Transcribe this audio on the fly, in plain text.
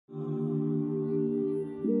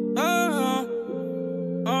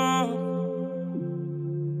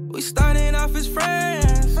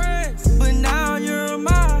friends. But now you're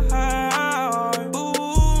my heart.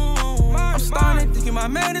 Ooh, I'm starting thinking my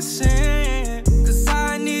medicine. Cause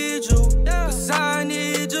I need you. Cause I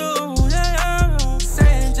need you. Yeah.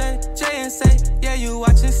 Ceyandjai, J and say, yeah, you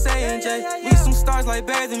watching Ceyandjai. We some stars like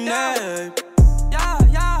bathing Nate.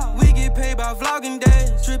 Yeah. We get paid by vlogging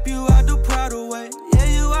days. Trip you out the Prada way. Yeah,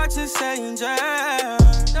 you watching Ceyandjai.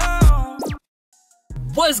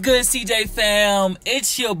 What's good, CJ fam?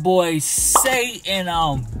 It's your boy Say, and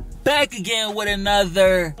I'm back again with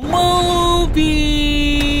another movie.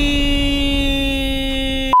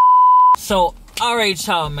 So, alright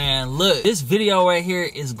y'all, man, look, this video right here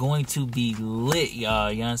is going to be lit,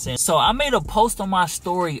 y'all, you know what I'm saying? So I made a post on my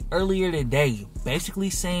story earlier today, basically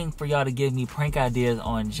saying for y'all to give me prank ideas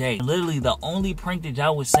on Jay. Literally the only prank that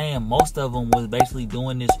y'all was saying, most of them was basically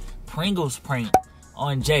doing this Pringles prank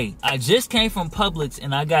on Jay. I just came from Publix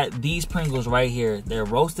and I got these Pringles right here. They're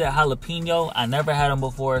roasted jalapeno. I never had them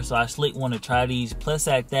before, so I slick want to try these. Plus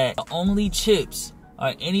at that, the only chips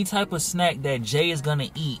or any type of snack that Jay is gonna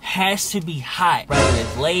eat has to be hot. Whether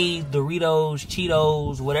it's Lay's, Doritos,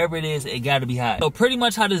 Cheetos, whatever it is, it gotta be hot. So pretty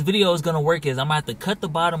much how this video is gonna work is I'm gonna have to cut the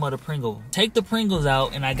bottom of the Pringle, take the Pringles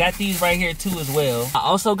out, and I got these right here too as well. I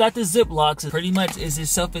also got the Ziplocs. Pretty much it's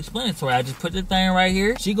just self-explanatory. I just put the thing right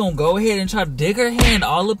here. She gonna go ahead and try to dig her hand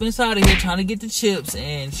all up inside of here trying to get the chips,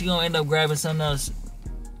 and she gonna end up grabbing something else.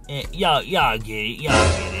 And y'all get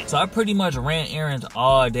it. So I pretty much ran errands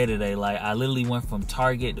all day today. Like I literally went from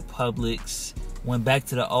Target to Publix, went back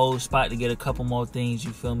to the old spot to get a couple more things,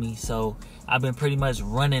 you feel me? So I've been pretty much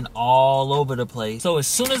running all over the place. So as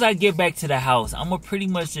soon as I get back to the house, I'm gonna pretty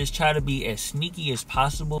much just try to be as sneaky as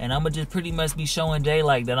possible, and I'm gonna just pretty much be showing Jay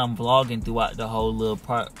like that I'm vlogging throughout the whole little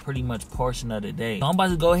pretty much portion of the day. So I'm about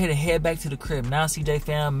to go ahead and head back to the crib now, CJ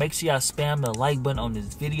fam. Make sure y'all spam the like button on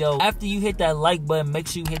this video. After you hit that like button, make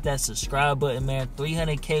sure you hit that subscribe button, man.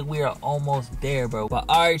 300K, we are almost there, bro. But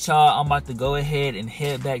alright y'all, I'm about to go ahead and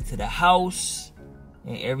head back to the house,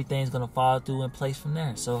 and everything's gonna fall through in place from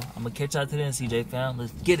there. So I'm gonna catch y'all to then, CJ fam.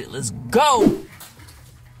 Let's get it. Let's go. I'm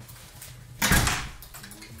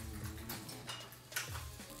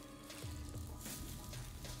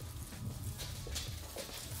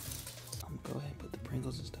gonna go ahead and put the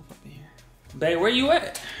Pringles and stuff up in here. Babe, where you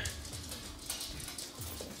at?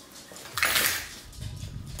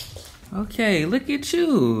 Okay, look at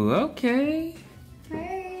you. Okay.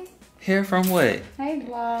 Hey. Hair from what? Hey,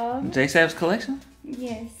 vlog. J-Sap's collection?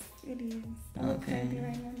 Yes, it is. Okay.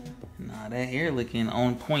 Nah, that hair looking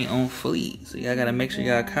on point, on fleek. So y'all gotta make sure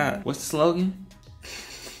y'all caught. What's the slogan?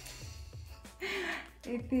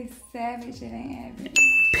 If it's savage, it ain't average.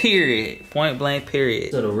 Period. Point blank,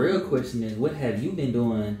 period. So the real question is, what have you been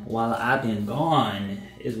doing while I've been gone?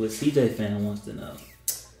 Is what CJ fan wants to know.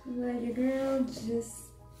 Well, your girl just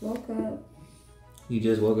woke up. You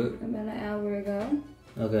just woke up? About an hour ago.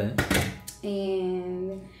 Okay.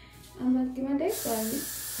 And I'm about to get my day started.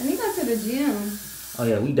 I need to go to the gym. Oh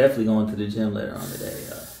yeah, we definitely going to the gym later on today,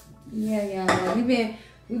 Yeah.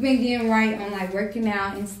 We've been getting right on like working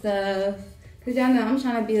out and stuff. Cause y'all know I'm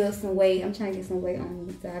trying to build some weight. I'm trying to get some weight on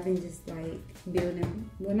me. So I've been just like building,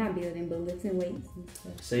 well not building, but lifting weights and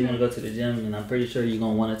stuff. So you want to go to the gym, and I'm pretty sure you're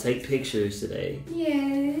gonna want to take pictures today.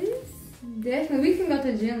 Yes, definitely. We can go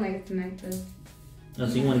to the gym later tonight though. Oh,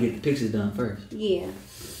 so you want to get the pictures done first? Yeah.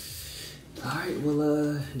 Alright,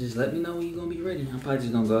 well, just let me know when you're gonna be ready. I'm probably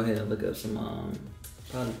just gonna go ahead and look up some,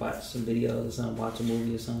 probably watch some videos or something, watch a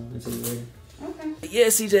movie or something until you're ready. Okay. Yeah,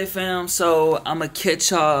 CJ fam, so I'm gonna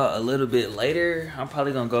catch y'all a little bit later. I'm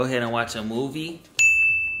probably gonna go ahead and watch a movie.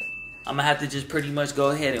 I'm gonna have to just pretty much go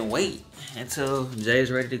ahead and wait until Jay's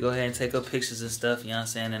ready to go ahead and take up pictures and stuff, you know what I'm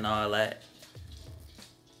saying, and all that.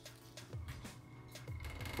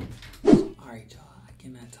 Alright, y'all, I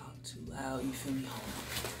cannot talk too loud, you feel me? Hold on.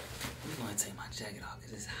 I'm gonna take my jacket off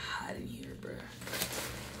because it's hot in here, bro.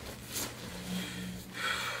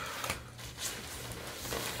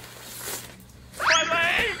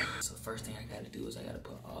 So first thing I gotta do is I gotta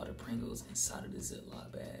put all the Pringles inside of the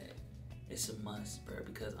Ziploc bag. It's a must, bro,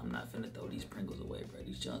 because I'm not finna throw these Pringles away, bro.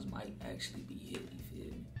 These junk might actually be hit, you feel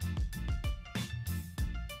me?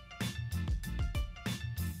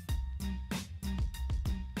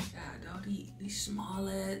 God, dog, these small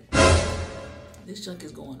ass. This junk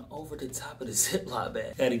is going over the top of the Ziploc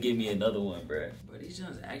bag. Gotta give me another one, bro. Bro, these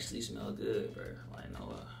junks actually smell good, bro. Like,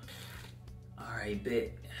 no, alright,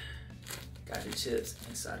 bet. Got the chips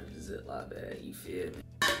inside of the Ziploc bag, you feel me?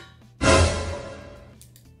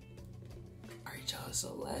 Alright, y'all,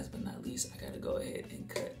 so last but not least, I gotta go ahead and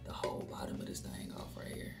cut the whole bottom of this thing off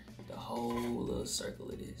right here. The whole little circle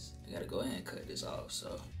of this. I gotta go ahead and cut this off,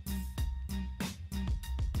 so.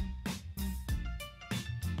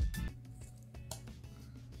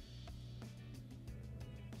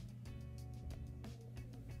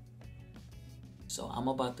 So I'm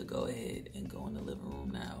about to go ahead and go in the living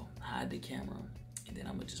room now, hide the camera, and then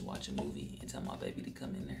I'm gonna just watch a movie and tell my baby to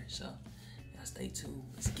come in there. So y'all stay tuned.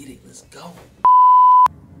 Let's get it. Let's go.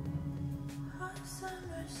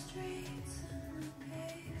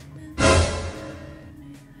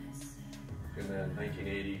 In the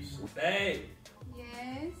 1980s. Babe,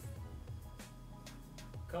 Yes.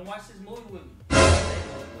 come watch this movie with me.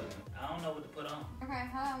 I don't know what to put on. Okay,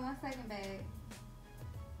 hold on 1 second, babe.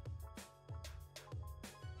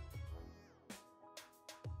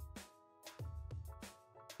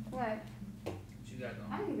 What? What you got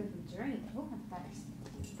I going? need to get some drink. Oh, I'm thirsty.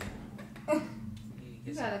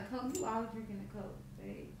 You You got a Coke? You always drinking a Coke,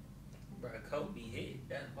 babe. Bro, Coke be hit.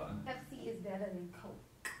 That's why. Pepsi is better than Coke.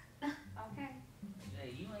 Okay.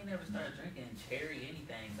 Hey, you ain't never started drinking cherry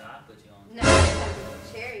anything, so I put you on. No, I didn't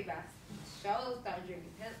have cherry, but I sure started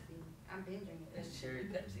drinking Pepsi. I've been drinking It's Pepsi. cherry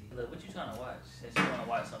Pepsi. Look, what you trying to watch? Since you want to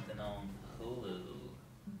watch something on Hulu.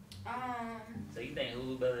 So you think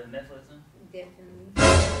Hulu better than Netflix? Huh? Definitely. You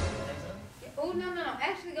think so? Oh, no.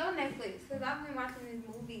 Actually, go Netflix, because I've been watching this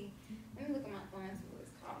movie. Let me look at my phone and see what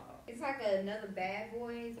it's called. It's like another Bad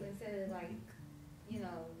Boys, but instead of like, you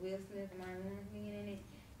know, Will Smith and Martin Lawrence being in it,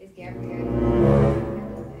 it's Gabrielle.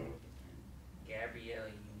 Gabrielle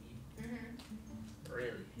Union. Mm-hmm.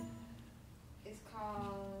 Really? It's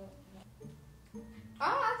called... Oh,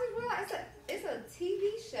 I just realized it's a TV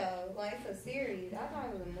show. Like, it's a series. I thought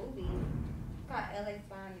it was a movie. It's called LA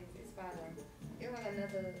Finest. It's by it's like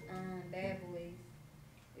another Bad Boys.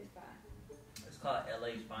 It's by... It's called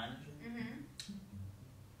LA's Finest. Mm-hmm.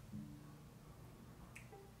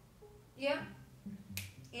 Yep.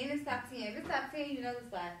 And it's top 10. If it's top 10, you know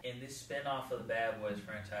it's like... In this spinoff of the Bad Boys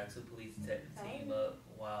franchise, two police detectives team up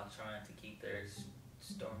while trying to keep their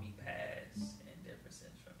stormy past and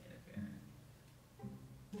differences from interfering.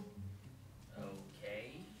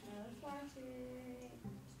 Okay. Let's watch it.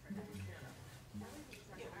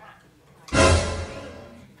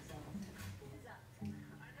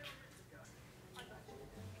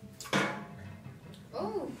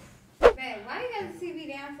 Oh, man, why you got the TV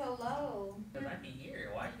down so low? Because I can hear it.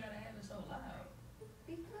 Why you gotta have it so loud?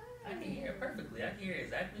 Because I can hear it perfectly. I can hear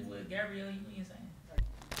exactly what Gabrielle Union is saying.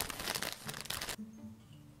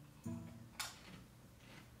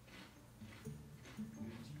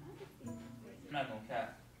 I'm not gonna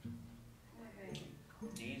cap.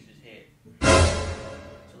 These is hit. So,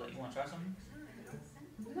 like, you wanna try something?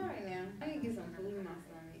 Not right now. I need to get some food in my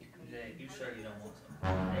stomach. Jay, you sure you don't want some?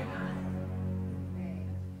 Hey.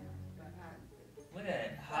 Look at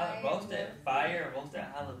it. Roasted fire, roasted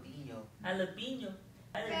jalapeno. Jalapeno.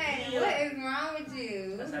 Hey, Jalapeno. what is wrong with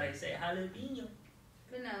you? That's how they say jalapeno.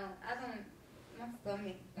 But no, I don't. My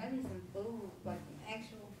stomach. I need some food, like some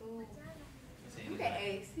actual food. Look at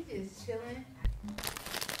Ace. He just chilling.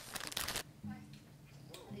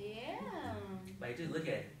 Yeah. Like, just look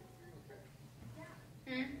at it.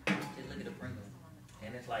 Just look at the Pringles.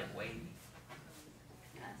 And it's like wavy.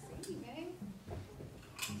 I see, babe.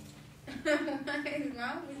 What is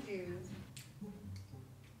wrong with you?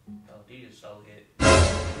 Oh, these are so hit.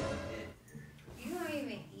 You don't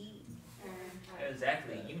even eat.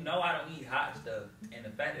 Exactly. You know I don't eat hot stuff. And the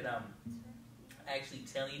fact that I'm actually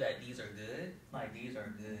telling you that these are good, like these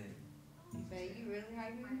are good. But you really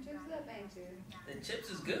hyping them chips up, ain't you? The chips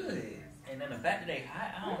is good. And then the fact that they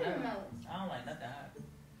hot, I don't like nothing hot.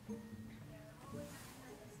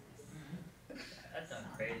 That's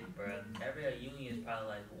not crazy, bro. Gabrielle Union is probably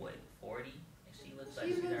like, what, 40? And she looks like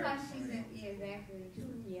She she's looks like in she's in, yeah, exactly.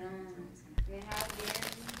 She's young. And how dare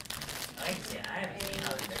you? I haven't seen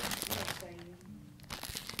Holly Berry.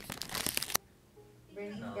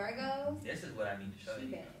 Bernice No. Burgos? This is what I need to show She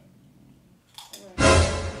you. bad.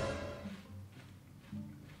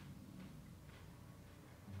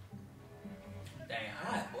 Dang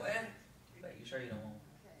hot, boy. Like, you sure you don't want?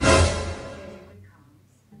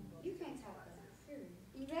 You can't talk about it.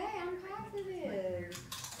 Yeah, I'm positive.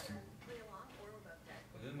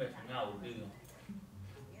 Well, this makes me out with you.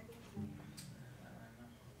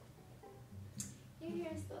 Your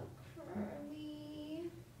hair's so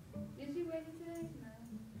curly. Did you wait today? No.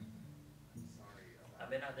 I've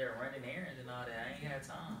been out there running errands and all that. I ain't had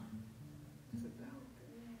time.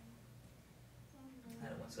 I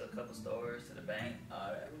went to a couple stores, to the bank,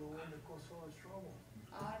 all that.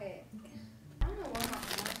 All that. I don't know why my arm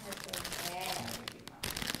hurts so bad.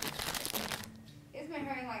 It's been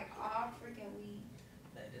hurting like all freaking week.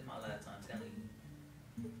 This is my last time telling you.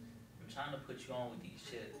 I'm trying to put you on with these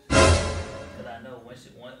chips. Because I know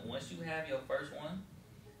once you have your first one,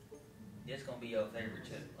 it's going to be your favorite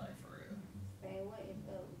chip, like for real. Say, what is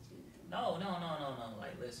up with you? No.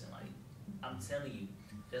 Like, listen, like, I'm telling you,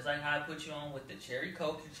 Just like how I put you on with the cherry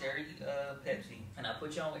Coke and cherry Pepsi, and I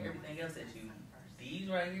put you on with everything else that you. These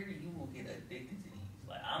right here, you will get addicted to these.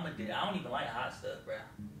 Like I'm addicted. I don't even like hot stuff, bro.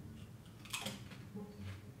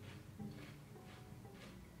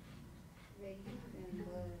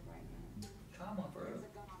 Try one for real.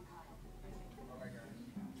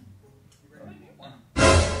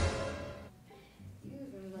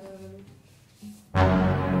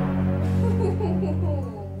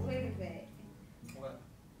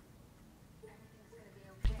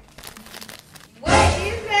 What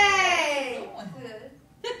is that? What? What is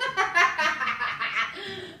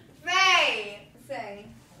that? Say.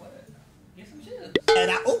 What? Get some chips.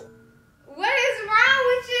 And What is wrong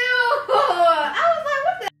with you? I was like,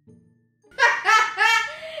 what the?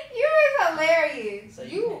 You is hilarious. So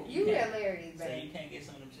you can't- hilarious, So babe. you can't get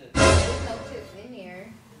some of them chips. There's no chips in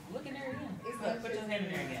here. Look in there again. It's Look, no put your chips hand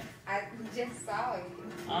in in there there. again. I just saw it.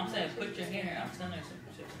 I'm saying put your hand in there. I'm telling you some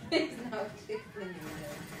chips in there. There's no chips in here.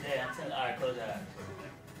 Yeah, I'm telling. All right, close your eyes.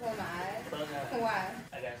 Close my eyes. Close your eyes. Why?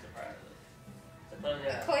 I got a surprise. So close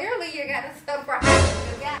your eyes. Clearly you got a surprise.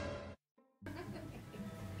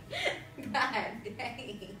 God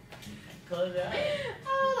dang. Close your eyes. I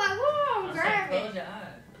was like, what am I I'm saying grabbing? close your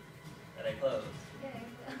eyes. Are they closed?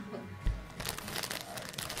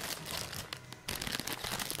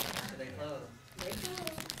 Are they closed?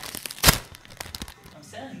 I'm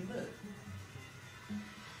telling you, look.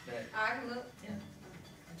 But, I can look. yeah.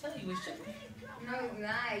 I'm telling you, it's chicken. No, it's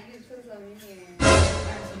not. You just put something in here.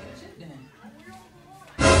 Alright, so get a chip then.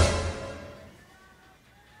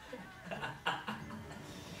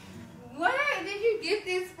 Where did you get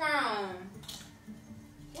this from?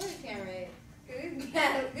 Where the camera at?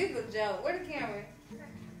 'Cause this is a joke. Where the camera? There's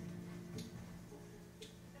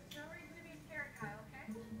no reason to be scared, Kyle, okay?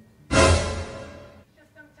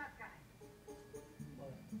 Just don't tough guy.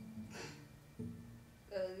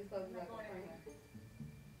 You're supposed to be like a friend.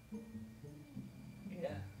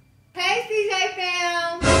 Yeah. Hey, CJ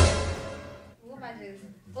fam. What am I just?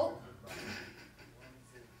 Oh,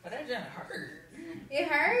 But that just hurt. it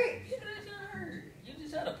hurt. Yeah, that just hurt. You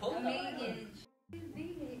just had to pull it I mean, out. it's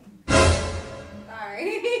big. Sorry,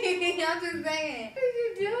 I'm just saying. What are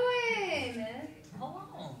you doing? Hold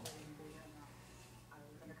on.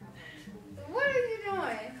 What are you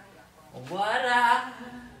doing? What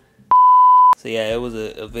So yeah, it was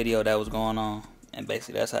a video that was going on, and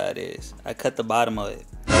basically that's how it is. I cut the bottom of it,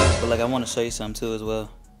 but like I want to show you something too as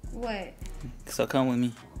well. What? So come with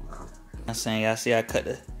me. I'm saying, y'all see I cut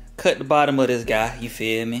the bottom of this guy. You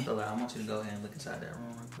feel me? So I want you to go ahead and look inside that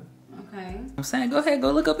room real quick. Okay. I'm saying, go ahead,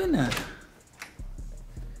 go look up in there.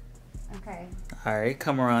 Okay. All right,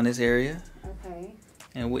 come around this area, Okay.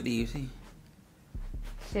 and what do you see?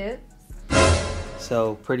 Chips.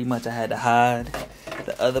 So pretty much I had to hide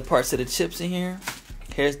the other parts of the chips in here.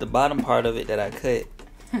 Here's the bottom part of it that I cut.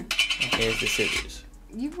 And here's the scissors.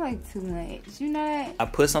 You play too much. You know that? I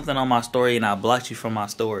put something on my story and I blocked you from my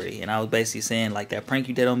story. And I was basically saying, like, that prank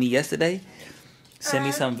you did on me yesterday, send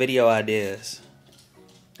me some video ideas.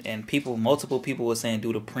 And multiple people were saying,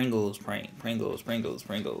 do the Pringles prank. Pringles.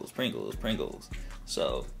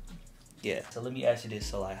 So, yeah. So let me ask you this.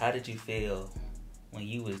 So, like, how did you feel when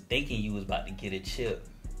you was thinking you was about to get a chip,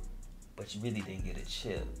 but you really didn't get a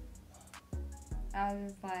chip? I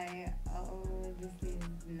was like, oh, this is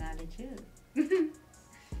not a chip.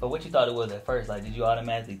 But what you thought it was at first? Like, did you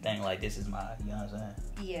automatically think, like, this is my, you know what I'm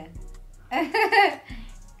saying? Yeah.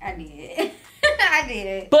 I did. I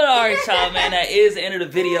did. But alright, y'all, man, that is the end of the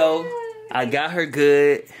video. I got her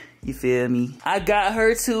good. You feel me? I got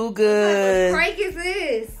her too good. What prank is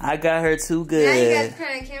this? I got her too good. Now you got to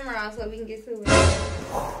turn the camera on so we can get to it.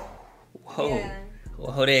 Whoa. Yeah.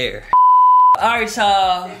 Whoa there. Alright,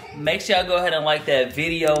 y'all. Make sure y'all go ahead and like that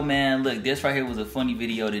video, man. Look, this right here was a funny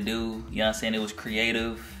video to do. You know what I'm saying? It was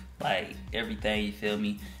creative. Like, everything, you feel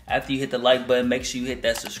me? After you hit the like button, make sure you hit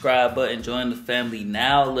that subscribe button. Join the family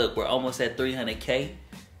now. Look, we're almost at 300K.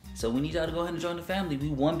 So we need y'all to go ahead and join the family. We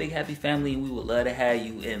one big happy family, and we would love to have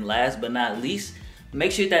you. And last but not least,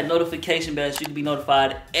 make sure you hit that notification bell so you can be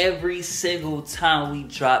notified every single time we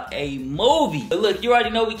drop a movie. But look, you already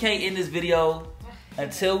know we can't end this video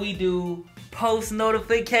until we do post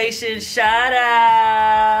notification shout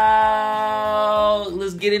out.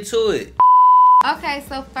 Let's get into it. Okay,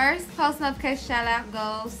 so first post notification shout out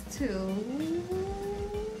goes to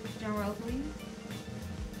drum roll, please.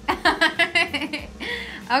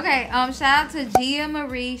 Okay, shout out to Gia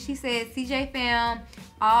Marie. She said, CJ fam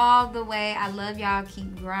all the way. I love y'all.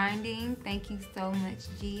 Keep grinding. Thank you so much,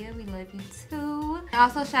 Gia. We love you too.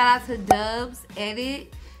 Also shout out to Dubs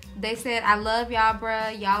Edit. They said, I love y'all,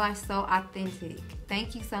 bruh. Y'all are so authentic.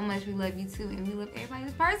 Thank you so much. We love you too. And we love everybody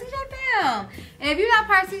that's part of CJ Fam. And if you're not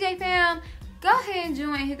part of CJ Fam, go ahead and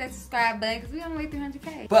join and hit that subscribe button because we on the way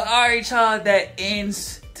 300K. But alright, y'all, that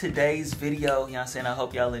ends today's video. You know what I'm saying? I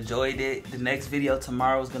hope y'all enjoyed it. The next video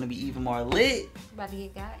tomorrow is going to be even more lit. About to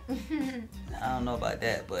get got. I don't know about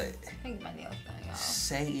that, but Think my nails done, y'all.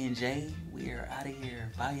 ceyandjai, we are out of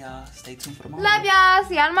here. Bye, y'all. Stay tuned for tomorrow. Love y'all.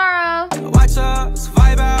 See y'all tomorrow. Watch us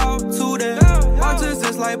vibe out to them. Watch us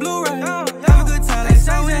just like Blu-ray. Have a good time. They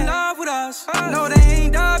so in love with us. No, they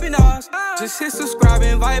ain't dubbing us. Just hit subscribe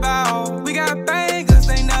and vibe out. We got bangers,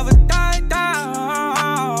 they never